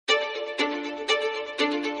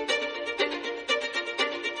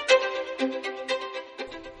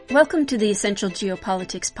Welcome to the Essential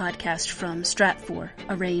Geopolitics podcast from Stratfor,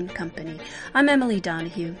 a RANE company. I'm Emily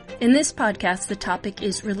Donahue. In this podcast, the topic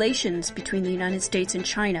is relations between the United States and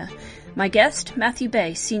China. My guest, Matthew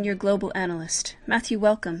Bay, Senior Global Analyst. Matthew,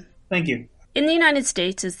 welcome. Thank you. In the United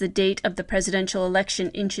States, as the date of the presidential election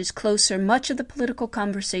inches closer, much of the political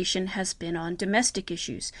conversation has been on domestic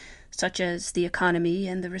issues, such as the economy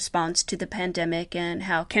and the response to the pandemic and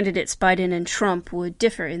how candidates Biden and Trump would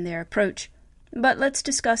differ in their approach. But let's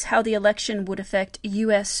discuss how the election would affect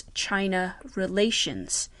U.S.-China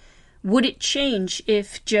relations. Would it change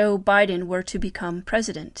if Joe Biden were to become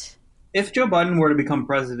president? If Joe Biden were to become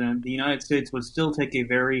president, the United States would still take a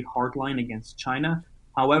very hard line against China.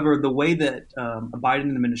 However, the way that a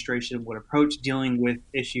Biden administration would approach dealing with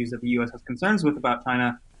issues that the U.S. has concerns with about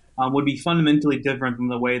China would be fundamentally different from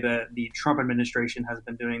the way that the Trump administration has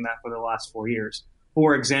been doing that for the last 4 years.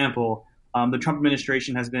 For example, the Trump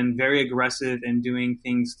administration has been very aggressive in doing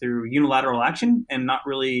things through unilateral action and not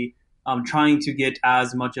really trying to get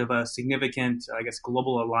as much of a significant,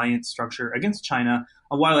 global alliance structure against China.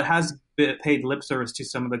 While it has paid lip service to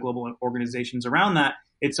some of the global organizations around that,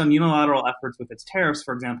 it's some unilateral efforts with its tariffs,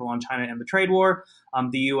 for example, on China and the trade war.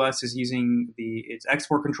 The U.S. is using its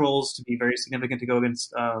export controls to be very significant to go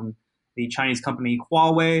against the Chinese company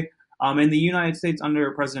Huawei. And the United States under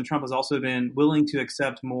President Trump has also been willing to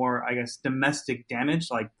accept more, domestic damage,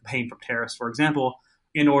 like paying for tariffs, for example,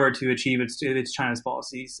 in order to achieve its China's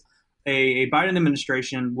policies. A Biden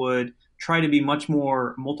administration would try to be much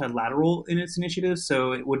more multilateral in its initiatives,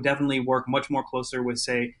 so it would definitely work much more closer with,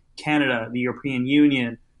 say, Canada, the European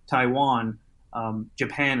Union, Taiwan,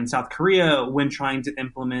 Japan, and South Korea when trying to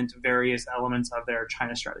implement various elements of their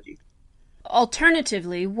China strategy.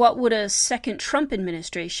 Alternatively, what would a second Trump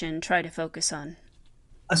administration try to focus on?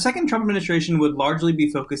 A second Trump administration would largely be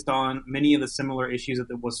focused on many of the similar issues that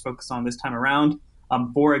it was focused on this time around.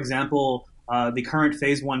 For example, the current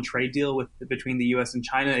Phase 1 trade deal between the U.S. and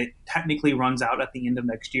China, it technically runs out at the end of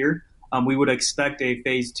next year. We would expect a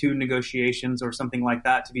Phase 2 negotiations or something like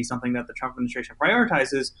that to be something that the Trump administration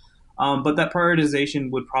prioritizes. But that prioritization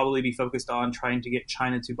would probably be focused on trying to get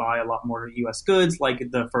China to buy a lot more U.S. goods like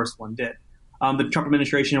the first one did. The Trump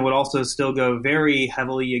administration would also still go very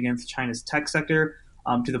heavily against China's tech sector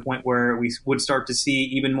to the point where we would start to see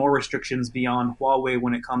even more restrictions beyond Huawei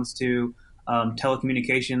when it comes to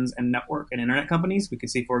telecommunications and network and internet companies. We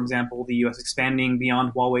could see, for example, the U.S. expanding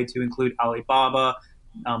beyond Huawei to include Alibaba.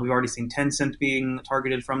 We've already seen Tencent being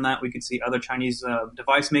targeted from that. We could see other Chinese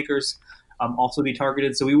device makers also be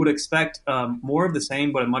targeted. So we would expect more of the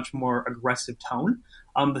same, but a much more aggressive tone.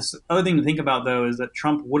 The other thing to think about, though, is that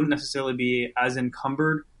Trump wouldn't necessarily be as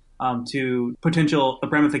encumbered to potential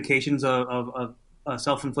ramifications of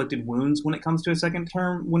self-inflicted wounds when it comes to a second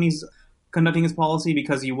term when he's conducting his policy,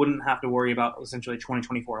 because you wouldn't have to worry about essentially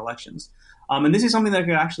 2024 elections. And this is something that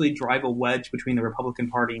could actually drive a wedge between the Republican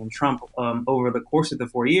Party and Trump over the course of the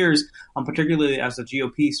 4 years, particularly as the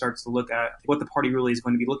GOP starts to look at what the party really is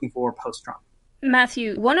going to be looking for post-Trump.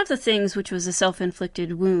 Matthew, one of the things which was a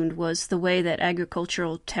self-inflicted wound was the way that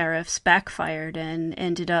agricultural tariffs backfired and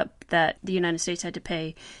ended up that the United States had to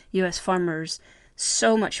pay U.S. farmers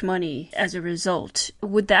so much money as a result.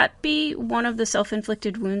 Would that be one of the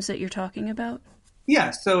self-inflicted wounds that you're talking about? Yeah,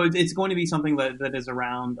 so it's going to be something that is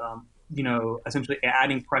around, essentially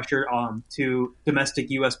adding pressure to domestic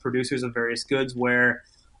U.S. producers of various goods where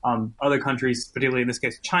other countries, particularly in this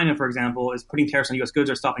case China, for example, is putting tariffs on U.S. goods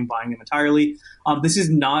or stopping buying them entirely. This is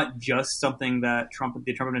not just something that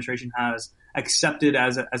the Trump administration has accepted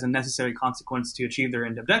as a necessary consequence to achieve their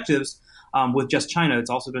end objectives with just China. It's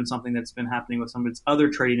also been something that's been happening with some of its other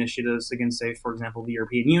trade initiatives against, say, for example, the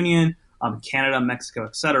European Union, Canada, Mexico,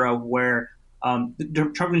 et cetera, where the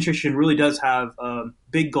Trump administration really does have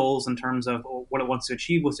big goals in terms of what it wants to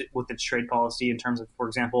achieve with its trade policy in terms of, for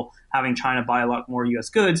example, having China buy a lot more U.S.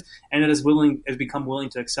 goods, and it has become willing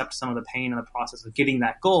to accept some of the pain in the process of getting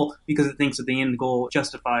that goal because it thinks that the end goal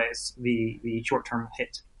justifies the short-term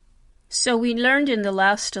hit. So we learned in the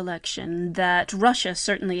last election that Russia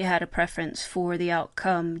certainly had a preference for the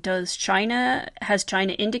outcome. Has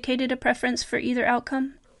China indicated a preference for either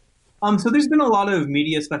outcome? So there's been a lot of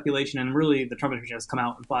media speculation, and really the Trump administration has come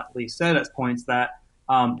out and flatly said at points that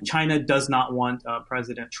China does not want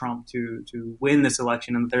President Trump to win this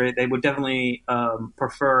election, and they would definitely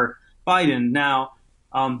prefer Biden. Now,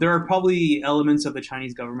 there are probably elements of the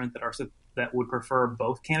Chinese government that would prefer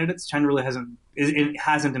both candidates. China really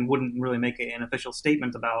hasn't and wouldn't really make an official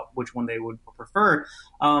statement about which one they would prefer.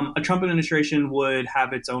 A Trump administration would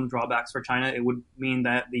have its own drawbacks for China. It would mean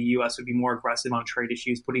that the U.S. would be more aggressive on trade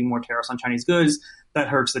issues, putting more tariffs on Chinese goods. That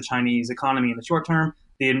hurts the Chinese economy in the short term.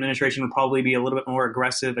 the administration would probably be a little bit more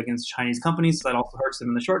aggressive against Chinese companies. So that also hurts them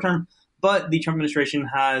in the short term. But the Trump administration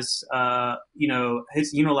has,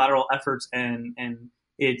 its unilateral efforts and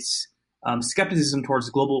its skepticism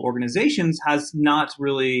towards global organizations has not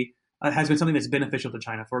really has been something that's beneficial to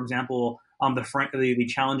China. For example, the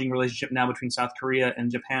challenging relationship now between South Korea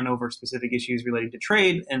and Japan over specific issues relating to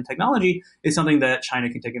trade and technology is something that China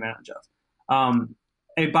can take advantage of.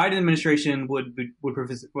 A Biden administration would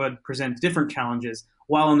present different challenges.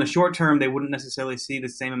 While in the short term, they wouldn't necessarily see the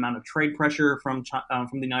same amount of trade pressure from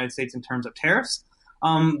the United States in terms of tariffs.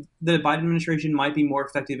 The Biden administration might be more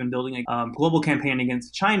effective in building a global campaign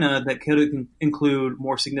against China that could include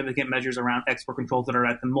more significant measures around export controls that are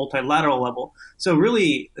at the multilateral level. So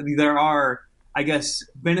really, there are, I guess,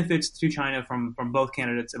 benefits to China from both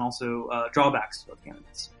candidates and also drawbacks to both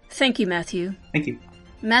candidates. Thank you, Matthew. Thank you.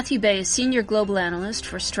 Matthew Bay is Senior Global Analyst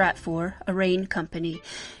for Stratfor, a RANE company.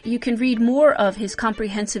 You can read more of his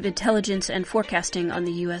comprehensive intelligence and forecasting on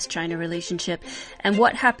the U.S.-China relationship and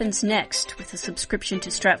what happens next with a subscription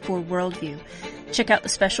to Stratfor Worldview. Check out the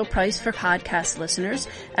special price for podcast listeners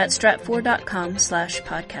at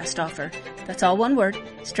stratfor.com/podcast offer. That's all one word,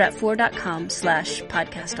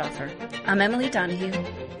 stratfor.com/podcast offer. I'm Emily Donahue.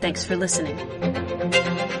 Thanks for listening.